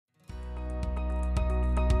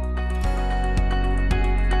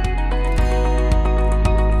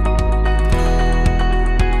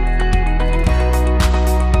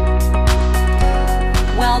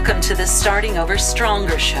Welcome to the Starting Over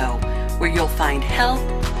Stronger show, where you'll find help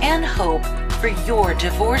and hope for your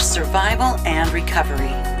divorce survival and recovery.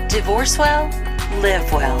 Divorce well,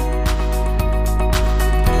 live well.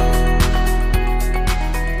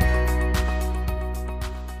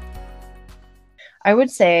 I would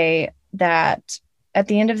say that at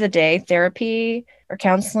the end of the day, therapy or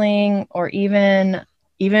counseling or even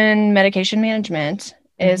medication management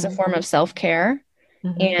is a form of self-care.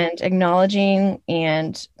 And acknowledging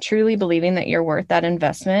and truly believing that you're worth that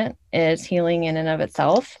investment is healing in and of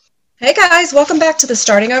itself. Hey guys, welcome back to the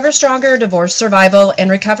Starting Over Stronger Divorce Survival and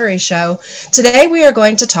Recovery show. Today we are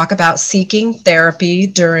going to talk about seeking therapy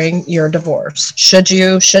during your divorce. Should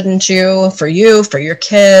you, shouldn't you, for your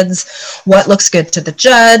kids, what looks good to the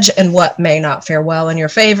judge and what may not fare well in your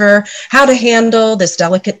favor, how to handle this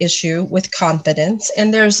delicate issue with confidence.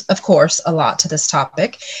 And there's, of course, a lot to this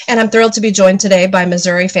topic. And I'm thrilled to be joined today by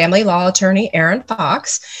Missouri family law attorney Erin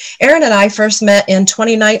Fox. Erin and I first met in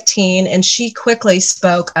 2019, and she quickly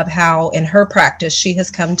spoke of how in her practice she has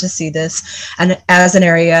come to see this as an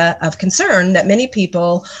area of concern that many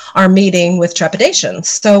people are meeting with trepidation.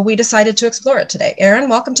 So we decided to explore it today. Erin,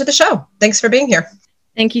 welcome to the show. Thanks for being here.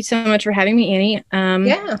 Thank you so much for having me, Annie.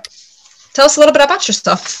 Tell us a little bit about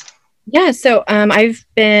yourself. So I've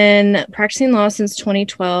been practicing law since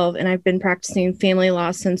 2012, and I've been practicing family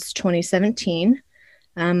law since 2017.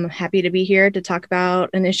 I'm happy to be here to talk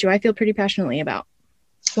about an issue I feel pretty passionately about.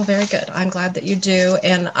 Well, very good. I'm glad that you do,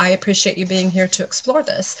 and I appreciate you being here to explore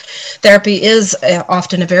this. Therapy is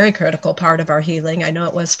often a very critical part of our healing. I know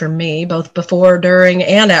it was for me, both before, during,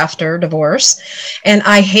 and after divorce. And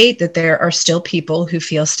I hate that there are still people who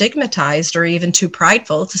feel stigmatized or even too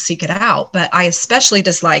prideful to seek it out. But I especially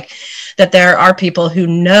dislike that there are people who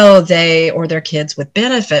know they or their kids would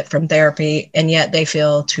benefit from therapy, and yet they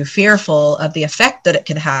feel too fearful of the effect that it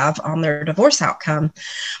could have on their divorce outcome.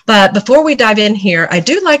 But before we dive in here, I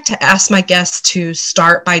do like to ask my guests to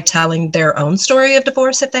start by telling their own story of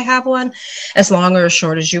divorce if they have one, as long or as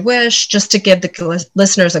short as you wish, just to give the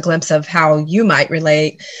listeners a glimpse of how you might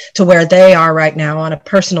relate to where they are right now on a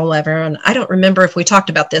personal level. And I don't remember if we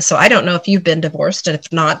talked about this, so I don't know if you've been divorced, and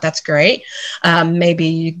if not, that's great.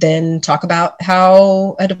 Maybe then talk about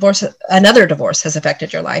how another divorce has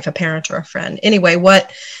affected your life, a parent or a friend. Anyway,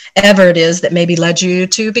 whatever it is that maybe led you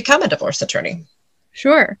to become a divorce attorney.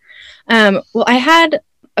 Sure. Well, I had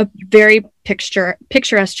a very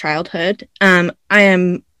picturesque childhood. I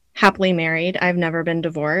am happily married. I've never been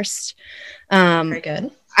divorced. Very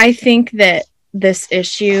good. I think that this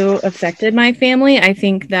issue affected my family. I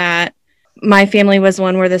think that my family was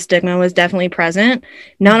one where the stigma was definitely present,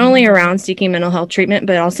 not only around seeking mental health treatment,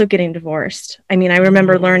 but also getting divorced. I mean, I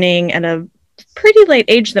remember learning at a pretty late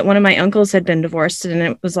age that one of my uncles had been divorced, and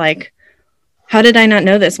it was like, how did I not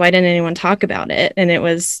know this? Why didn't anyone talk about it? And it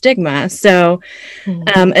was stigma. So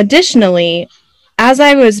additionally, as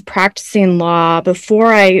I was practicing law,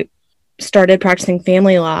 before I started practicing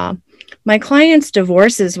family law, my clients'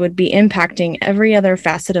 divorces would be impacting every other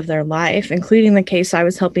facet of their life, including the case I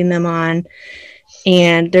was helping them on.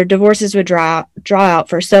 And their divorces would draw out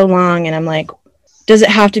for so long. And I'm like, does it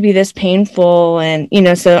have to be this painful? And,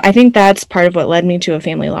 so I think that's part of what led me to a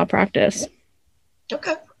family law practice.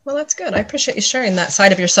 Okay. Well, that's good. I appreciate you sharing that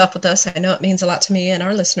side of yourself with us. I know it means a lot to me and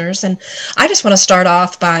our listeners. And I just want to start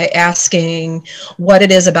off by asking what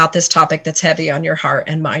it is about this topic that's heavy on your heart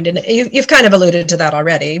and mind. And you've kind of alluded to that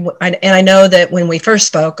already. And I know that when we first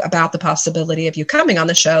spoke about the possibility of you coming on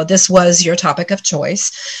the show, this was your topic of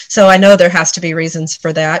choice. So I know there has to be reasons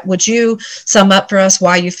for that. Would you sum up for us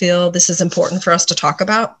why you feel this is important for us to talk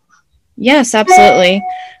about? Yes, absolutely.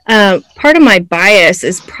 Part of my bias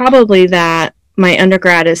is probably that my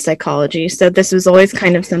undergrad is psychology. So this was always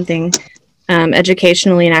kind of something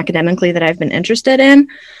educationally and academically that I've been interested in.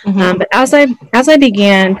 But as I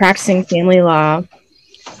began practicing family law,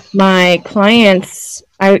 my clients,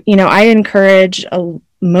 I encourage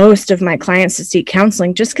most of my clients to seek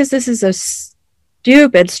counseling just because this is a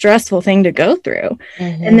stupid, stressful thing to go through.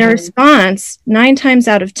 And their response 9 times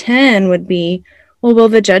out of 10 would be, well, will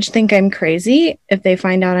the judge think I'm crazy if they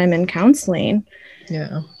find out I'm in counseling?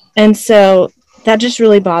 Yeah. And so that just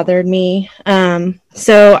really bothered me.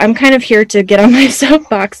 So I'm kind of here to get on my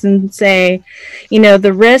soapbox and say,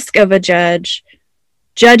 the risk of a judge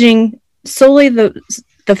judging solely the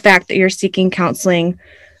fact that you're seeking counseling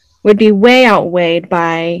would be way outweighed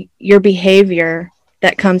by your behavior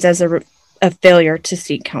that comes as a failure to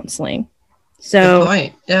seek counseling. So good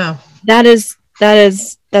point. Yeah.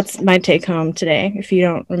 That's my take home today, if you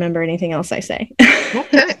don't remember anything else I say.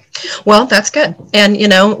 Okay. Well, that's good. And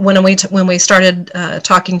when we started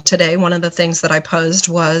talking today, one of the things that I posed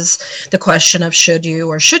was the question of should you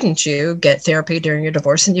or shouldn't you get therapy during your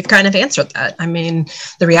divorce, and you've kind of answered that. I mean,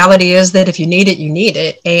 the reality is that if you need it, you need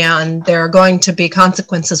it, and there are going to be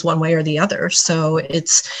consequences one way or the other. So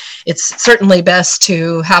it's certainly best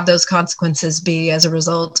to have those consequences be as a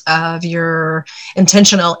result of your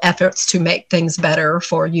intentional efforts to make things better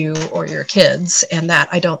for you or your kids, and that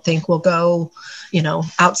I don't think will go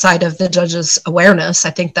outside of the judge's awareness.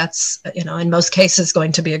 I think that's, in most cases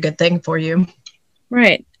going to be a good thing for you.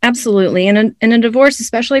 Right. Absolutely. And in a divorce,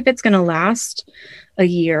 especially if it's going to last a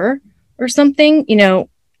year or something,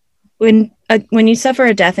 when you suffer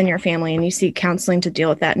a death in your family and you seek counseling to deal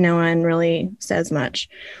with that, no one really says much.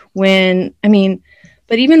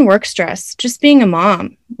 But even work stress, just being a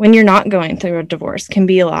mom when you're not going through a divorce can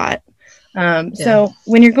be a lot. So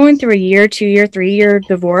when you're going through a year, 2 year, 3 year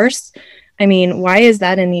divorce, why is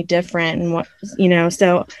that any different? And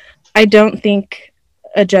so I don't think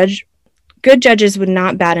good judges would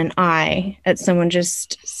not bat an eye at someone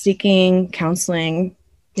just seeking counseling.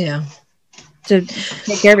 Yeah. To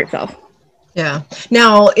take care of yourself. Yeah.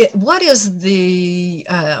 Now, what is the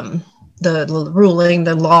ruling,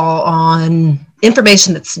 the law on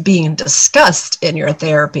information that's being discussed in your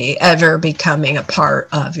therapy ever becoming a part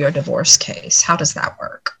of your divorce case? How does that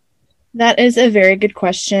work? That is a very good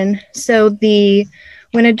question. So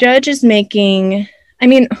when a judge is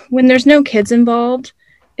when there's no kids involved,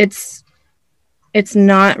 it's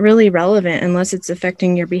not really relevant unless it's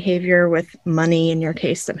affecting your behavior with money in your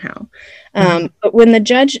case somehow. But when the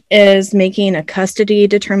judge is making a custody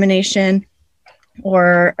determination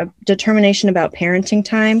or a determination about parenting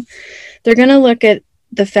time, they're going to look at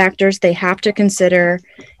the factors they have to consider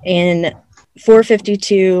in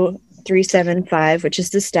 452-375, which is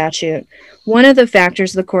the statute. One of the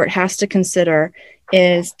factors the court has to consider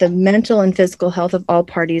is the mental and physical health of all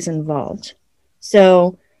parties involved.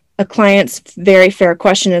 So a client's very fair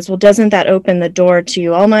question is, well, doesn't that open the door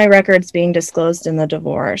to all my records being disclosed in the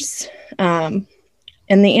divorce? And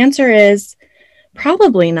the answer is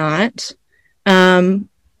probably not.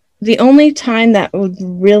 The only time that would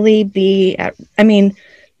really be,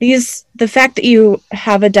 the fact that you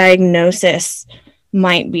have a diagnosis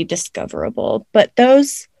might be discoverable, but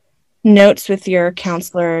those notes with your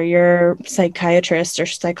counselor, your psychiatrist or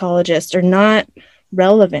psychologist are not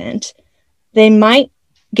relevant. They might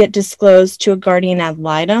get disclosed to a guardian ad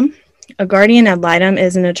litem. A guardian ad litem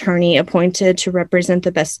is an attorney appointed to represent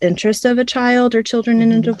the best interest of a child or children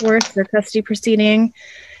in a divorce or custody proceeding.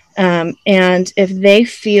 And if they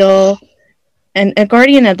feel, and a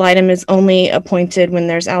guardian ad litem is only appointed when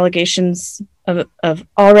there's allegations of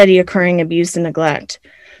already occurring abuse and neglect.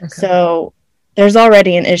 Okay. So there's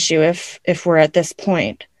already an issue if we're at this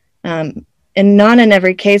point. And not in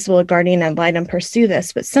every case will a guardian ad litem pursue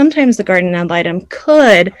this, but sometimes the guardian ad litem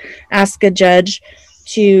could ask a judge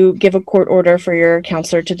to give a court order for your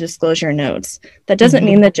counselor to disclose your notes. That doesn't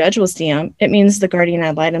mean the judge will see them. It means the guardian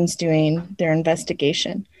ad litem's doing their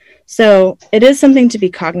investigation. So it is something to be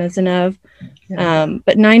cognizant of.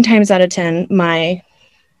 But 9 times out of 10, my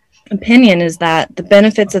opinion is that the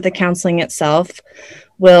benefits of the counseling itself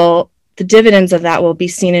the dividends of that will be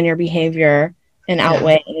seen in your behavior and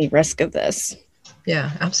outweigh any risk of this.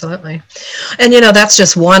 Yeah, absolutely. And, that's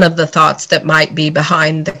just one of the thoughts that might be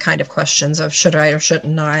behind the kind of questions of should I or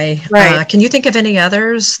shouldn't I? Right. Can you think of any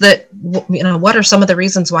others that, what are some of the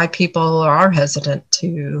reasons why people are hesitant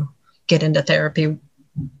to get into therapy?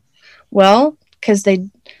 Well, because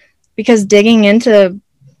digging into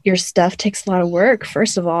your stuff takes a lot of work.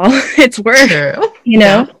 First of all, it's work, True.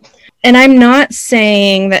 Yeah. And I'm not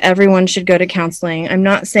saying that everyone should go to counseling. I'm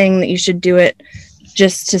not saying that you should do it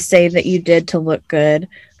just to say that you did to look good.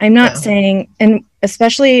 I'm not saying, and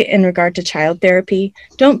especially in regard to child therapy,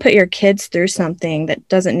 don't put your kids through something that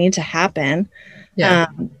doesn't need to happen. Yeah.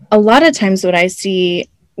 A lot of times what I see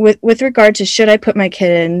with regard to should I put my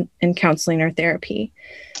kid in counseling or therapy,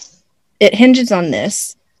 it hinges on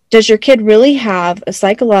this. Does your kid really have a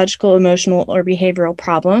psychological, emotional, or behavioral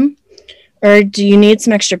problem? Or do you need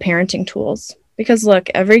some extra parenting tools? Because look,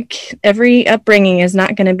 every upbringing is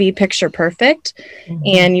not going to be picture perfect,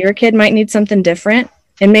 and your kid might need something different,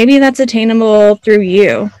 and maybe that's attainable through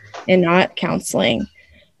you and not counseling.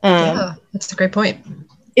 That's a great point.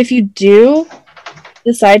 If you do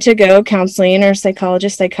decide to go counseling or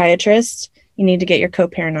psychologist, psychiatrist, you need to get your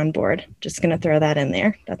co-parent on board. Just going to throw that in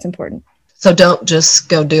there. That's important. So don't just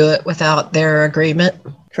go do it without their agreement?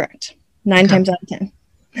 Correct. 9 times out of 10.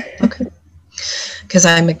 Okay. Because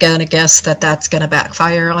I'm going to guess that's going to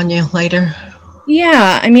backfire on you later.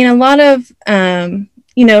 Yeah. A lot of,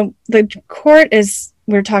 the court is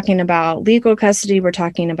we're talking about legal custody, we're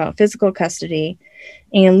talking about physical custody.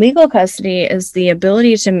 And legal custody is the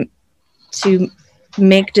ability to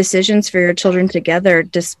make decisions for your children together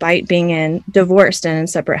despite being divorced and in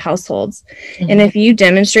separate households. Mm-hmm. And if you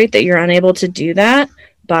demonstrate that you're unable to do that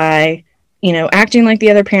by, acting like the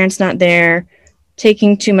other parent's not there,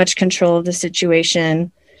 taking too much control of the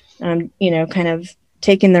situation, kind of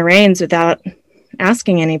taking the reins without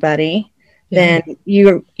asking anybody, then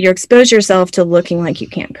you expose yourself to looking like you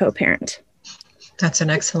can't co-parent. That's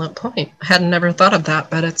an excellent point. I had never thought of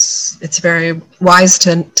that, but it's very wise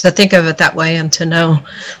to think of it that way and to know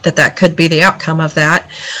that could be the outcome of that.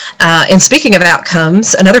 And speaking of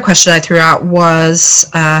outcomes, another question I threw out was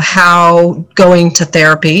how going to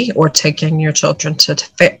therapy or taking your children to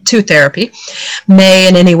therapy may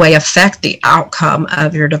in any way affect the outcome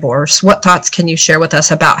of your divorce. What thoughts can you share with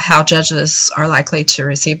us about how judges are likely to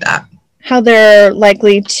receive that? How they're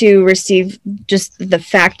likely to receive just the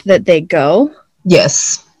fact that they go?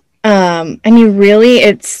 Yes. Really,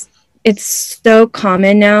 it's so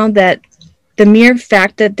common now that the mere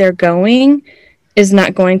fact that they're going is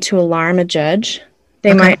not going to alarm a judge.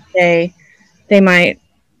 They might be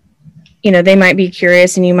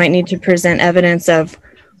curious, and you might need to present evidence of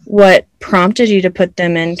what prompted you to put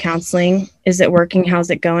them in counseling. Is it working? How's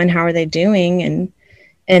it going? How are they doing?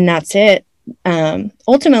 And that's it.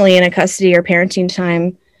 Ultimately, in a custody or parenting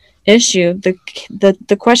time issue,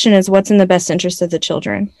 the question is what's in the best interest of the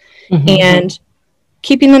children. Mm-hmm. And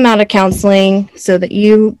keeping them out of counseling so that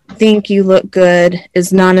you think you look good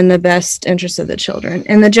is not in the best interest of the children,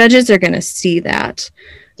 and the judges are going to see that.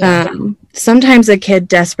 Sometimes a kid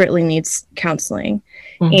desperately needs counseling,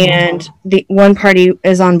 and the one party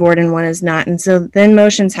is on board and one is not, and so then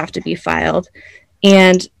motions have to be filed.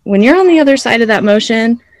 And when you're on the other side of that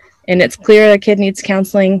motion and it's clear the kid needs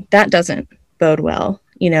counseling, that doesn't bode well.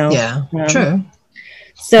 True.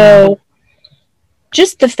 So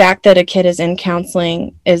just the fact that a kid is in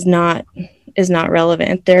counseling is not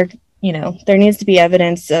relevant. There needs to be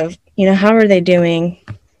evidence of, how are they doing?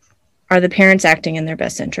 Are the parents acting in their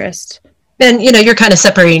best interest? And, you're kind of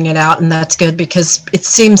separating it out, and that's good, because it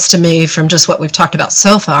seems to me from just what we've talked about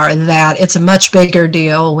so far that it's a much bigger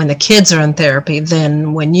deal when the kids are in therapy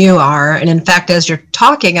than when you are. And in fact, as you're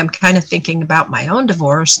talking, I'm kind of thinking about my own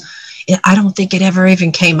divorce. I don't think it ever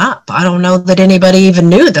even came up. I don't know that anybody even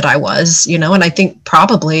knew that I was, and I think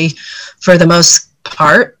probably for the most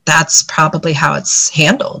part, that's probably how it's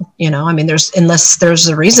handled. Unless there's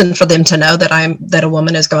a reason for them to know that a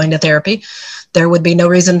woman is going to therapy, there would be no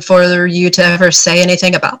reason for you to ever say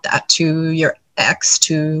anything about that to your ex,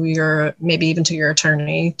 to your, maybe even to your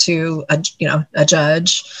attorney, to a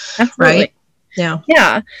judge. Absolutely. Right?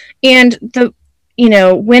 Yeah. And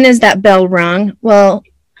when is that bell rung? Well,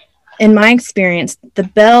 in my experience, the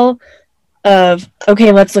bell of,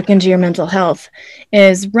 okay, let's look into your mental health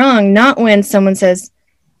is rung not when someone says,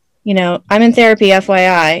 I'm in therapy,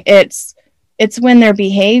 FYI. It's when their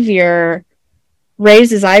behavior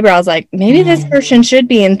raises eyebrows, like maybe this person should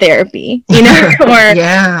be in therapy,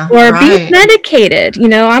 or be medicated.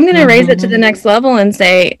 I'm going to raise it to the next level and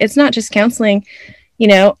say, it's not just counseling.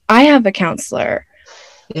 I have a counselor.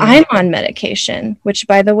 Yeah. I'm on medication, which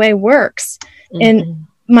by the way works. And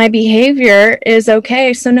my behavior is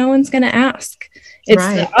okay, so no one's going to ask. It's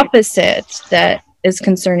the opposite that is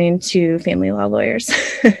concerning to family law lawyers.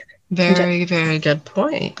 Very, very good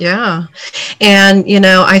point. Yeah. And,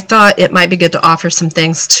 I thought it might be good to offer some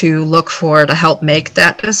things to look for to help make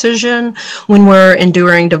that decision when we're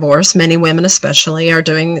enduring divorce. Many women especially are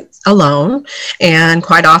doing alone, and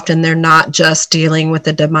quite often they're not just dealing with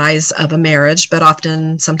the demise of a marriage, but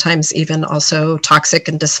often sometimes even also toxic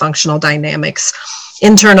and dysfunctional dynamics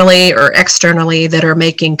internally or externally that are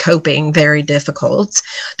making coping very difficult.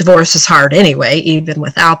 Divorce is hard anyway, even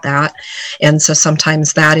without that. And so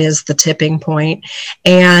sometimes that is the tipping point.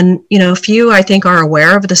 And, few, I think, are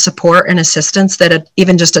aware of the support and assistance that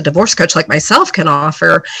even just a divorce coach like myself can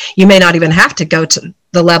offer. You may not even have to go to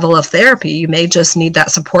the level of therapy. You may just need that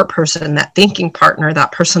support person, that thinking partner,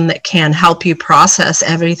 that person that can help you process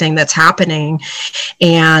everything that's happening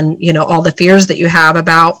and, all the fears that you have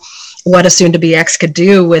about what a soon-to-be ex could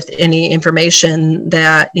do with any information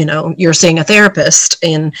that, you're seeing a therapist.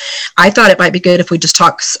 And I thought it might be good if we just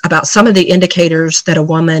talk about some of the indicators that a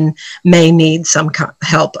woman may need some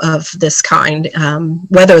help of this kind,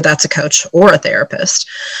 whether that's a coach or a therapist.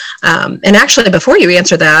 And actually, before you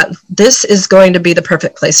answer that, this is going to be the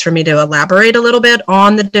perfect place for me to elaborate a little bit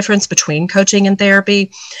on the difference between coaching and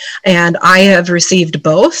therapy. And I have received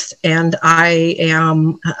both, and I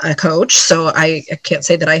am a coach, so I can't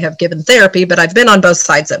say that I have given given therapy, but I've been on both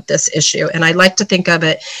sides of this issue. And I like to think of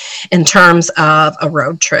it in terms of a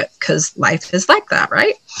road trip, because life is like that,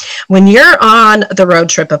 right? When you're on the road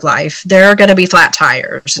trip of life, there are going to be flat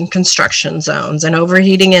tires and construction zones and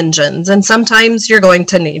overheating engines. And sometimes you're going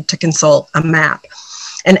to need to consult a map.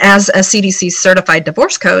 And as a CDC certified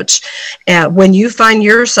divorce coach, when you find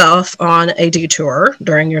yourself on a detour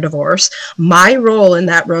during your divorce, my role in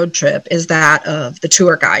that road trip is that of the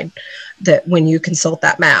tour guide. That when you consult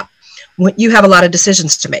that map, you have a lot of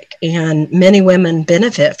decisions to make. And many women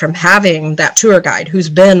benefit from having that tour guide who's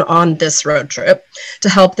been on this road trip to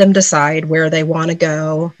help them decide where they want to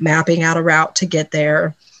go, mapping out a route to get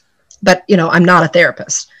there. But, I'm not a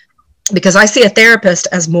therapist, because I see a therapist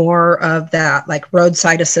as more of that, like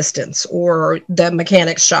roadside assistance or the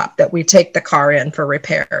mechanic shop that we take the car in for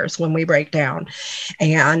repairs when we break down,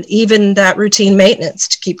 and even that routine maintenance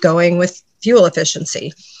to keep going with fuel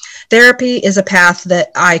efficiency. Therapy is a path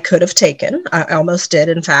that I could have taken. I almost did,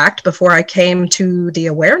 in fact, before I came to the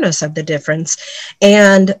awareness of the difference.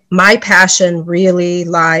 And my passion really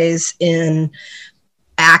lies in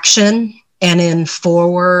action and in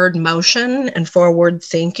forward motion and forward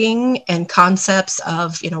thinking and concepts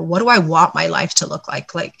of, what do I want my life to look like?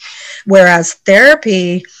 Whereas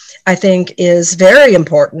therapy, I think, is very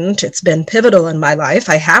important. It's been pivotal in my life.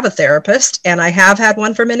 I have a therapist, and I have had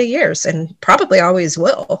one for many years and probably always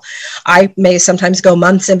will. I may sometimes go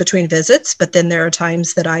months in between visits, but then there are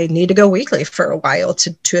times that I need to go weekly for a while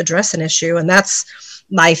to address an issue. And that's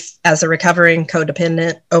life as a recovering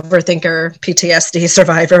codependent, overthinker, PTSD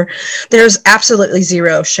survivor. There's absolutely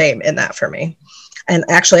zero shame in that for me. And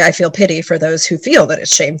actually, I feel pity for those who feel that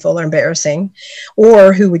it's shameful or embarrassing,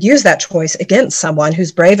 or who would use that choice against someone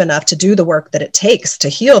who's brave enough to do the work that it takes to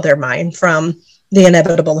heal their mind from the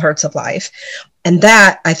inevitable hurts of life. And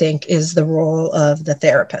that, I think, is the role of the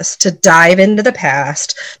therapist, to dive into the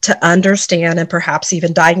past, to understand and perhaps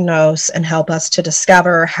even diagnose and help us to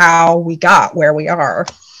discover how we got where we are.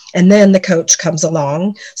 And then the coach comes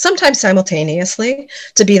along, sometimes simultaneously,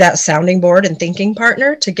 to be that sounding board and thinking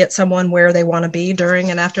partner to get someone where they want to be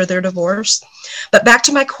during and after their divorce. But back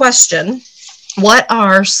to my question, what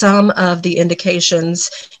are some of the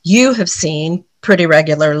indications you have seen pretty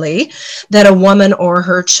regularly that a woman or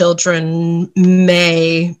her children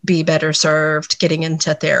may be better served getting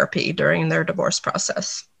into therapy during their divorce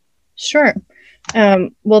process? Sure.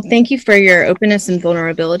 Well, thank you for your openness and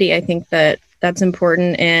vulnerability. I think that's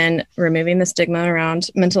important in removing the stigma around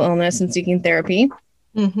mental illness and seeking therapy.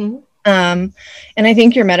 Mm-hmm. And I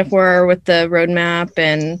think your metaphor with the roadmap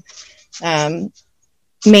and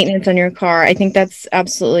maintenance on your car, I think that's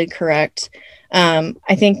absolutely correct.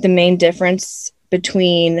 I think the main difference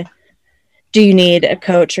between do you need a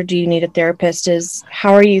coach or do you need a therapist is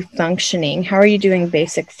how are you functioning? How are you doing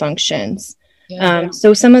basic functions? Yeah.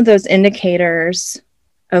 So some of those indicators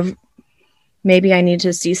of maybe I need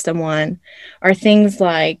to see someone are things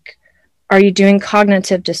like, are you doing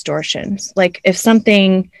cognitive distortions? Like if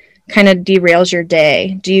something kind of derails your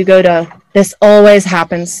day, do you go to, this always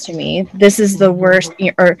happens to me, this is the worst,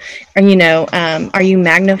 or are you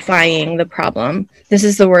magnifying the problem? This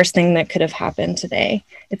is the worst thing that could have happened today.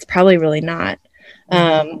 It's probably really not.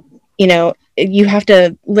 You have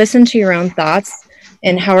to listen to your own thoughts,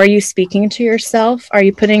 and how are you speaking to yourself? Are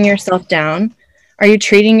you putting yourself down? Are you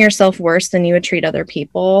treating yourself worse than you would treat other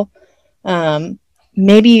people?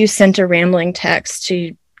 Maybe you sent a rambling text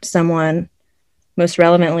to someone, most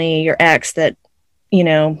relevantly your ex, that,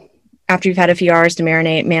 after you've had a few hours to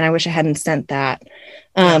marinate, man, I wish I hadn't sent that.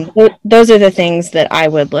 Those are the things that I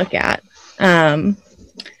would look at. And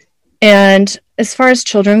as far as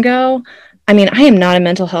children go, I am not a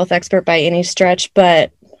mental health expert by any stretch,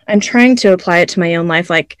 but I'm trying to apply it to my own life.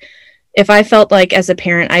 Like if I felt like as a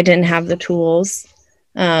parent, I didn't have the tools,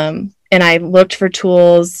 and I looked for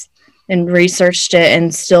tools and researched it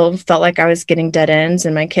and still felt like I was getting dead ends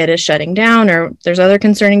and my kid is shutting down or there's other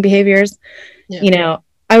concerning behaviors,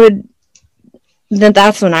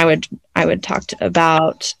 that's when I would talk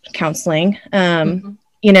about counseling.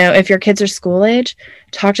 If your kids are school age,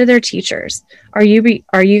 talk to their teachers. Are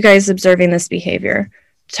you guys observing this behavior?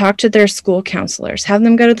 Talk to their school counselors, have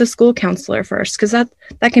them go to the school counselor first. Cause that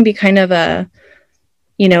can be kind of a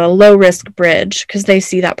low risk bridge because they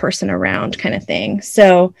see that person around kind of thing.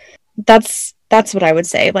 So that's what I would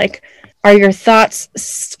say. Like, are your thoughts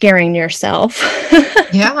scaring yourself?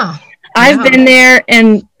 Yeah. I've been there,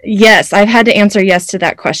 and yes, I've had to answer yes to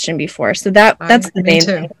that question before. So that's the main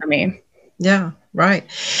thing for me. Yeah, right.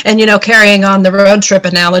 And, carrying on the road trip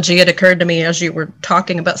analogy, it occurred to me as you were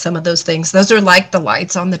talking about some of those things. Those are like the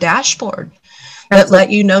lights on the dashboard. that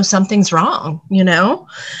let you know something's wrong, you know?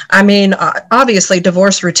 I mean, obviously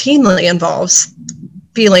divorce routinely involves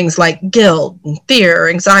feelings like guilt, fear,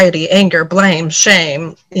 anxiety, anger, blame,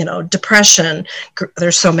 shame, you know, depression.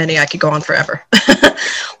 There's so many, I could go on forever.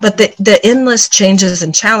 But the endless changes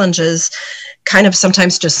and challenges kind of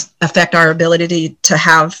sometimes just affect our ability to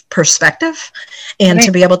have perspective and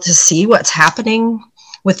to be able to see what's happening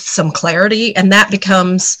with some clarity. And that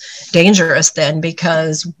becomes dangerous then,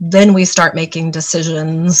 because then we start making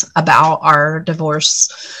decisions about our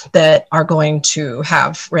divorce that are going to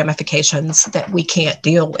have ramifications that we can't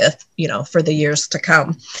deal with, you know, for the years to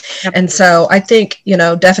come. Yep. And so I think, you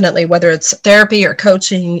know, definitely whether it's therapy or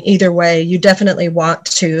coaching, either way, you definitely want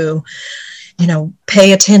to, you know,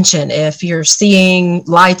 pay attention if you're seeing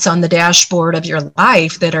lights on the dashboard of your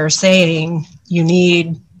life that are saying you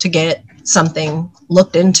need to get something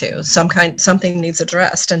looked into, something needs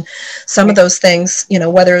addressed. And some of those things, you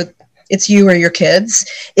know, whether it's you or your kids,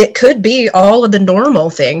 it could be all of the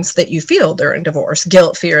normal things that you feel during divorce: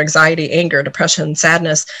 guilt, fear, anxiety, anger, depression,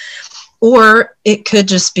 sadness, or it could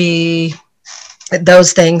just be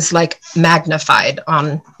those things like magnified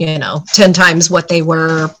on, you know, 10 times what they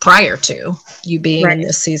were prior to you being in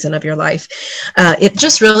this season of your life. It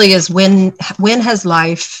just really is when has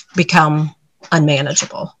life become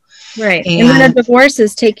unmanageable? Right. And when a divorce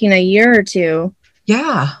is taking a year or two.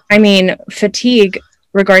 Yeah. I mean, fatigue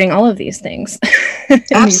regarding all of these things.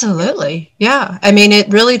 Absolutely. Yeah. I mean, it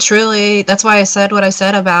really, truly, that's why I said what I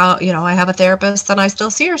said about, you know, I have a therapist and I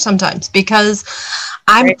still see her sometimes, because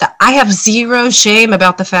I have zero shame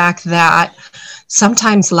about the fact that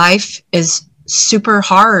sometimes life is super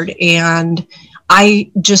hard and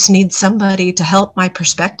I just need somebody to help my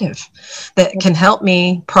perspective, that can help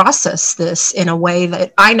me process this in a way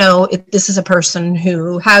that I know this is a person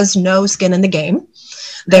who has no skin in the game.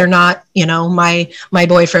 They're not, you know, my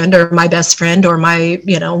boyfriend or my best friend or my,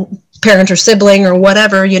 you know, parent or sibling or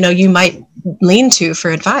whatever, you know, you might lean to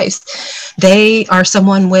for advice. They are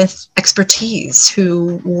someone with expertise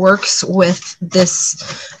who works with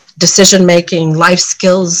this decision-making, life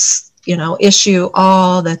skills, you know, issue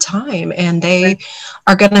all the time. And they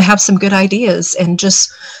are going to have some good ideas, and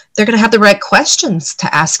just, they're going to have the right questions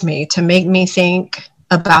to ask me to make me think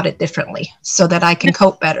about it differently so that I can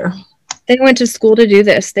cope better. They went to school to do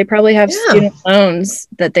this. They probably have student loans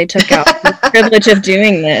that they took out for the privilege of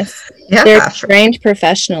doing this. Yeah, they're trained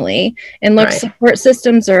professionally. And look, support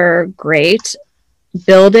systems are great.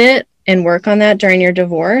 Build it and work on that during your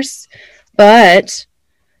divorce. But,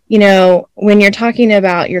 you know, when you're talking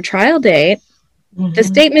about your trial date, the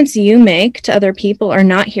statements you make to other people are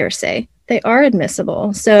not hearsay. They are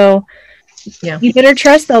admissible. So you better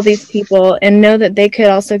trust all these people and know that they could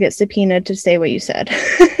also get subpoenaed to say what you said.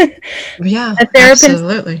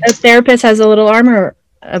 Absolutely. A therapist has a little armor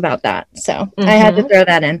about that. So I had to throw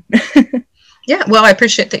that in. Yeah, well, I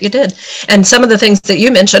appreciate that you did. And some of the things that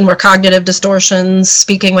you mentioned were cognitive distortions,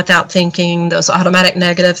 speaking without thinking, those automatic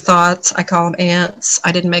negative thoughts. I call them ants.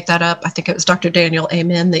 I didn't make that up. I think it was Dr. Daniel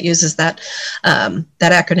Amen that uses that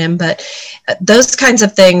acronym. But those kinds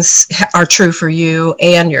of things are true for you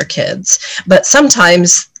and your kids. But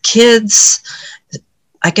sometimes kids,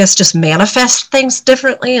 I guess, just manifest things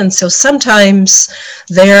differently. And so sometimes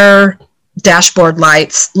their dashboard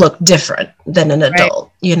lights look different than an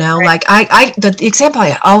adult, you know, like the example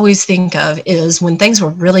I always think of is when things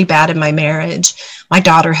were really bad in my marriage, my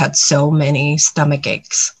daughter had so many stomach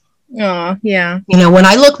aches. Oh, yeah. You know, when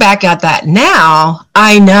I look back at that now,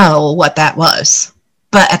 I know what that was.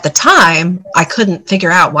 But at the time, I couldn't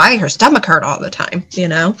figure out why her stomach hurt all the time, you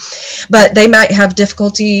know. But they might have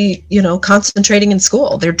difficulty, you know, concentrating in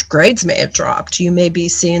school. Their grades may have dropped. You may be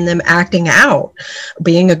seeing them acting out,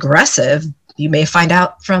 being aggressive. You may find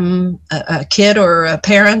out from a kid or a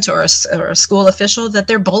parent or a school official that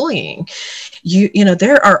they're bullying. You know,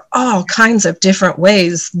 there are all kinds of different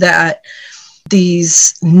ways that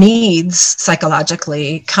these needs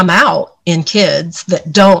psychologically come out in kids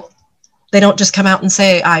that they don't just come out and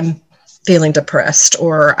say, I'm feeling depressed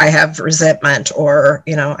or I have resentment or,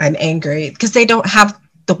 you know, I'm angry, because they don't have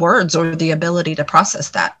the words or the ability to process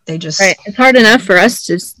that. They just it's hard enough for us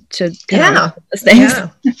to those things.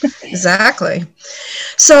 Exactly.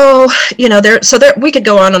 So, you know, there we could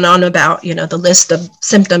go on and on about, you know, the list of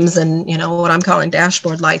symptoms and, you know, what I'm calling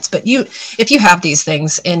dashboard lights. But if you have these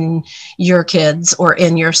things in your kids or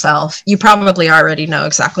in yourself, you probably already know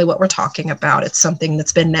exactly what we're talking about. It's something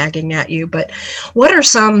that's been nagging at you. But what are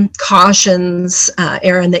some cautions,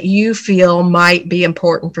 Erin, that you feel might be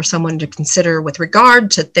important for someone to consider with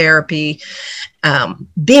regard to to therapy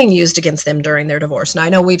being used against them during their divorce. Now, I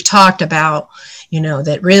know we've talked about,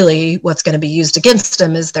 that really what's going to be used against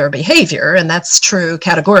them is their behavior. And that's true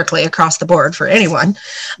categorically across the board for anyone.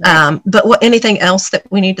 Right. But anything else that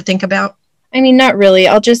we need to think about? I mean, not really.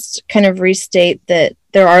 I'll just kind of restate that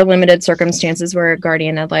there are limited circumstances where a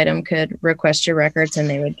guardian ad litem could request your records and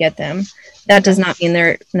they would get them. That does not mean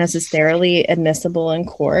they're necessarily admissible in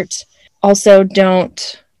court. Also,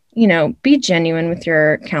 don't, be genuine with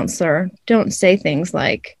your counselor. Don't say things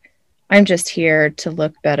like, I'm just here to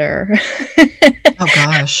look better. Oh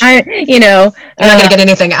gosh. You're not going to get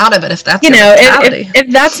anything out of it if that's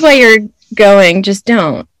if that's why you're going, just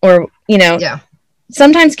don't. Or, yeah.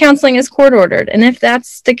 Sometimes counseling is court ordered. And if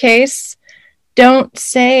that's the case, don't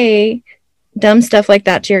say dumb stuff like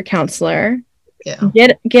that to your counselor. Yeah.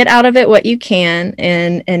 Get out of it what you can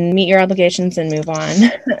and meet your obligations and move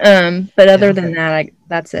on. But other than that,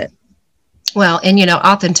 that's it. Well, and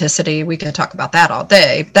authenticity, we could talk about that all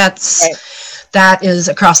day. That is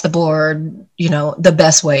across the board, the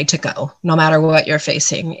best way to go, no matter what you're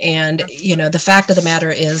facing. And, the fact of the matter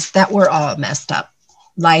is that we're all messed up.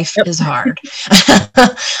 Life is hard.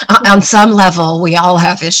 On some level, we all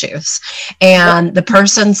have issues. And the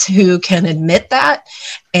persons who can admit that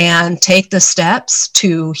and take the steps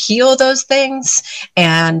to heal those things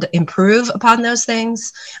and improve upon those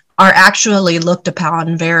things are actually looked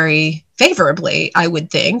upon very favorably, I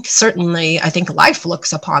would think. Certainly, I think life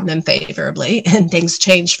looks upon them favorably and things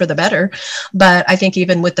change for the better. But I think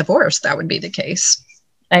even with divorce, that would be the case.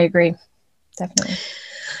 I agree. Definitely.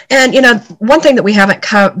 And, one thing that we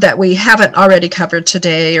haven't already covered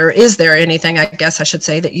today, or is there anything, I guess I should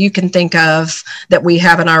say, that you can think of that we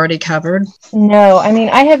haven't already covered? No, I mean,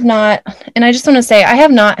 I have not. And I just want to say, I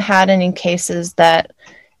have not had any cases that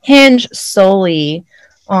hinge solely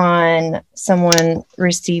on someone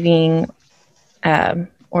receiving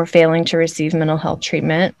or failing to receive mental health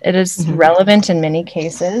treatment. It is relevant in many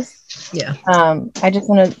cases. Yeah. I just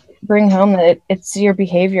want to bring home that it's your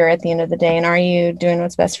behavior at the end of the day. And are you doing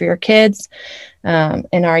what's best for your kids?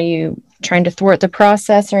 And are you trying to thwart the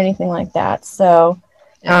process or anything like that? So,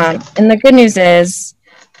 and the good news is,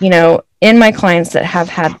 in my clients that have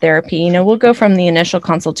had therapy, we'll go from the initial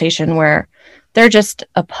consultation where they're just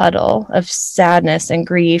a puddle of sadness and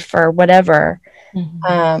grief or whatever.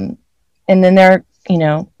 And then they're,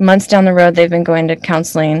 months down the road, they've been going to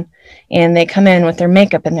counseling and they come in with their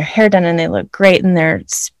makeup and their hair done and they look great and they're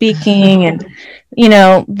speaking and,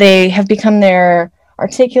 they have become their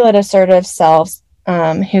articulate, assertive selves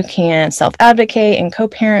who can self-advocate and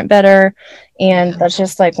co-parent better. And that's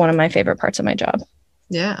just like one of my favorite parts of my job.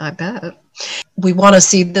 Yeah, I bet. We want to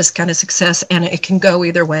see this kind of success, and it can go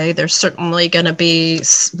either way. There's certainly going to be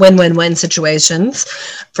win-win-win situations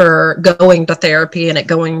for going to therapy and it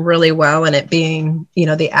going really well and it being,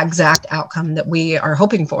 the exact outcome that we are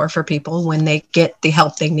hoping for people when they get the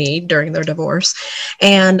help they need during their divorce.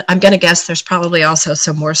 And I'm going to guess there's probably also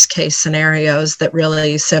some worst case scenarios that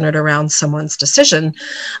really centered around someone's decision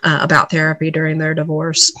about therapy during their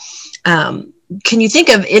divorce. Can you think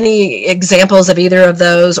of any examples of either of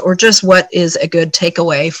those, or just what is a good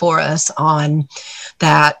takeaway for us on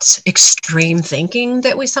that extreme thinking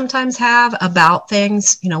that we sometimes have about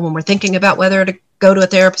things, when we're thinking about whether to go to a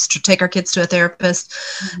therapist or take our kids to a therapist?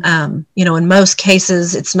 In most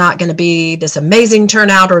cases, it's not going to be this amazing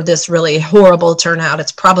turnout or this really horrible turnout.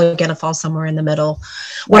 It's probably going to fall somewhere in the middle.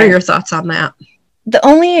 What are your thoughts on that? The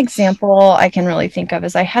only example I can really think of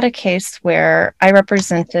is I had a case where I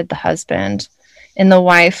represented the husband and the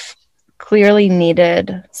wife clearly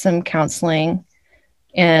needed some counseling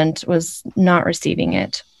and was not receiving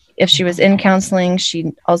it. If she was in counseling,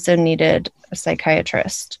 she also needed a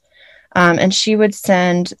psychiatrist. And she would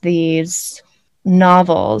send these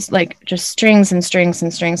novels, like just strings and strings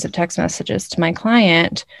and strings of text messages to my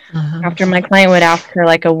client after my client would ask her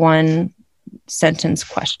like a one sentence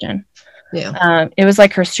question. Yeah. It was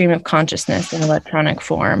like her stream of consciousness in electronic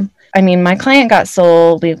form. I mean, my client got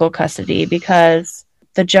sole legal custody because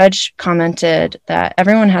the judge commented that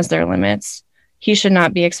everyone has their limits. He should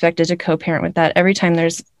not be expected to co-parent with that every time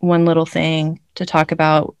there's one little thing to talk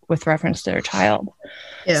about with reference to their child.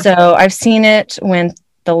 Yeah. So I've seen it when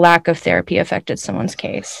the lack of therapy affected someone's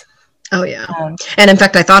case. Oh, yeah. And in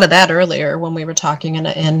fact, I thought of that earlier when we were talking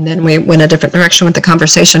and then we went a different direction with the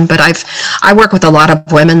conversation. But I work with a lot of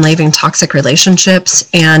women leaving toxic relationships,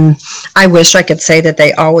 and I wish I could say that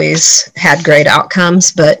they always had great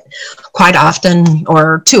outcomes, but quite often,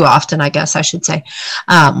 or too often, I guess I should say,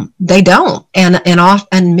 they don't.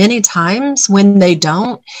 And many times when they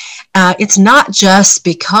don't, it's not just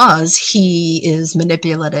because he is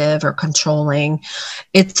manipulative or controlling.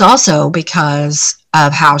 It's also because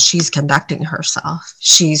of how she's conducting herself.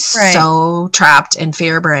 She's Right. so trapped in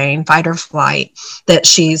fear brain, fight or flight, that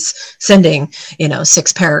she's sending,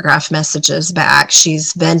 6-paragraph messages back.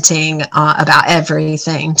 She's venting about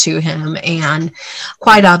everything to him, and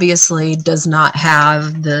quite obviously does not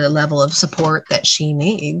have the level of support that she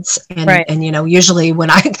needs. And, Right. and usually when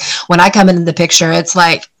I come into the picture, it's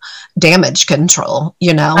like damage control,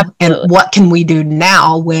 Absolutely. and what can we do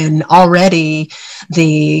now when already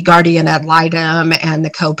the guardian ad litem and the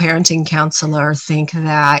co-parenting counselor think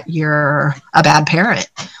that you're a bad parent,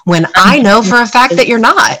 when I know for a fact that you're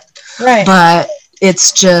not. Right. But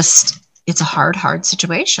it's a hard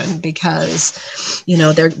situation, because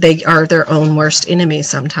they are their own worst enemy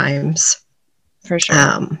sometimes. For sure.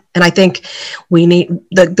 And I think we need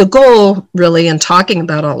the goal really in talking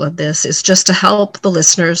about all of this is just to help the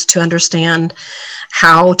listeners to understand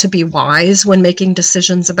how to be wise when making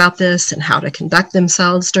decisions about this, and how to conduct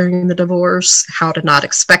themselves during the divorce, how to not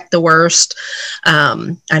expect the worst.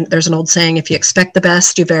 And there's an old saying, if you expect the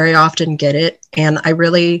best, you very often get it. And I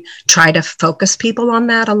really try to focus people on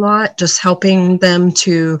that a lot, just helping them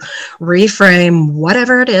to reframe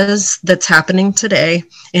whatever it is that's happening today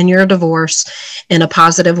in your divorce in a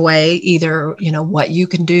positive way, either, what you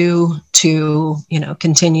can do to,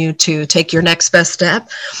 continue to take your next best step,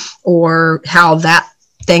 or how that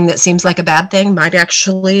thing that seems like a bad thing might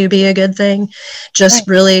actually be a good thing. Just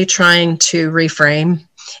really trying to reframe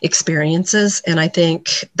experiences. And I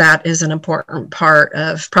think that is an important part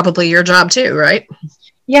of probably your job too, right?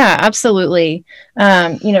 Yeah, absolutely.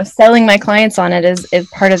 Selling my clients on it is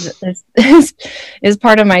part of is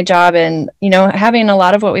part of my job. And, having a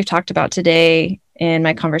lot of what we've talked about today in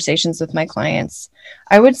my conversations with my clients,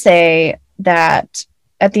 I would say that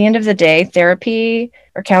at the end of the day, therapy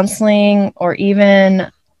or counseling or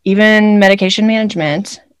even medication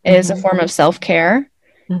management is a form of self-care.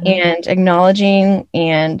 And acknowledging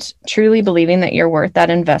and truly believing that you're worth that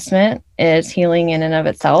investment is healing in and of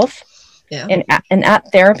itself. Yeah. And at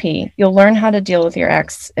therapy, you'll learn how to deal with your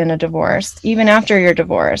ex in a divorce. Even after your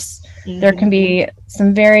divorce, there can be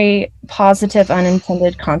some very positive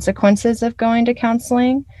unintended consequences of going to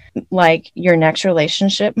counseling. Like your next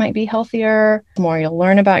relationship might be healthier, the more you'll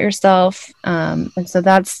learn about yourself. And so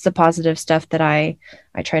that's the positive stuff that I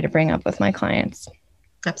try to bring up with my clients.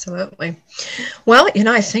 Absolutely. Well,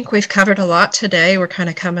 I think we've covered a lot today. We're kind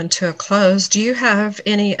of coming to a close. Do you have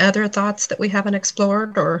any other thoughts that we haven't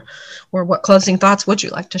explored, or what closing thoughts would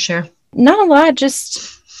you like to share? Not a lot.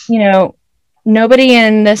 Just, nobody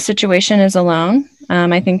in this situation is alone.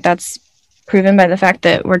 I think that's proven by the fact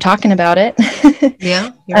that we're talking about it.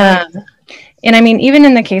 Yeah. You're right. And I mean, even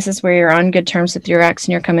in the cases where you're on good terms with your ex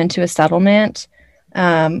and you're coming to a settlement,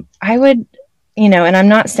 I would, and I'm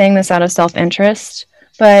not saying this out of self-interest,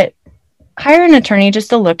 but hire an attorney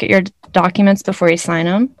just to look at your documents before you sign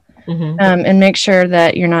them, and make sure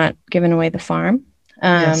that you're not giving away the farm,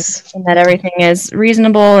 and that everything is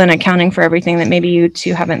reasonable and accounting for everything that maybe you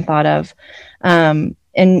two haven't thought of. And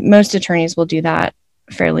most attorneys will do that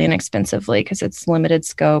fairly inexpensively because it's limited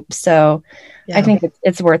scope. So I think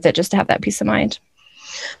it's worth it just to have that peace of mind.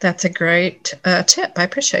 That's a great tip. I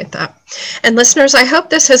appreciate that. And listeners, I hope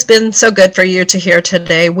this has been so good for you to hear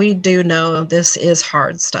today. We do know this is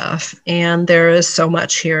hard stuff, and there is so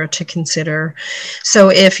much here to consider. So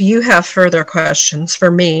if you have further questions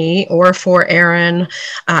for me or for Erin,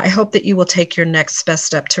 I hope that you will take your next best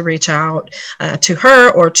step to reach out to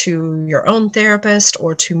her or to your own therapist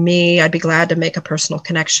or to me. I'd be glad to make a personal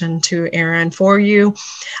connection to Erin for you.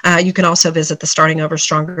 You can also visit the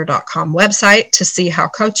StartingOverStronger.com website to see how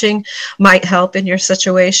coaching might help in your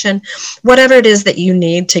situation. Whatever it is that you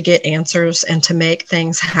need to get answers and to make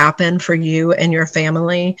things happen for you and your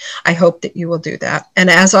family, I hope that you will do that. And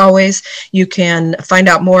as always, you can find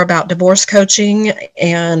out more about divorce coaching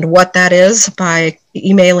and what that is by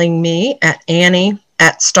emailing me at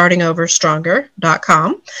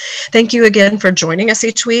Annie@StartingOverStronger.com. Thank you again for joining us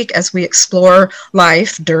each week as we explore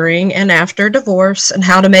life during and after divorce and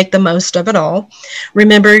how to make the most of it all.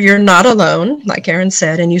 Remember, you're not alone, like Erin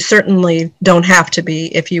said, and you certainly don't have to be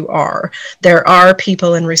if you are. There are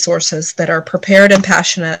people and resources that are prepared and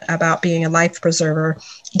passionate about being a life preserver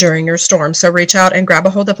during your storm. So reach out and grab a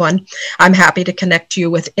hold of one. I'm happy to connect you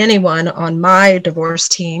with anyone on my divorce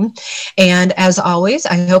team. And as always,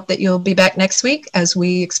 I hope that you'll be back next week as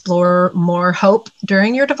we explore more hope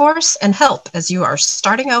during your divorce and help as you are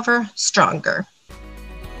starting over stronger.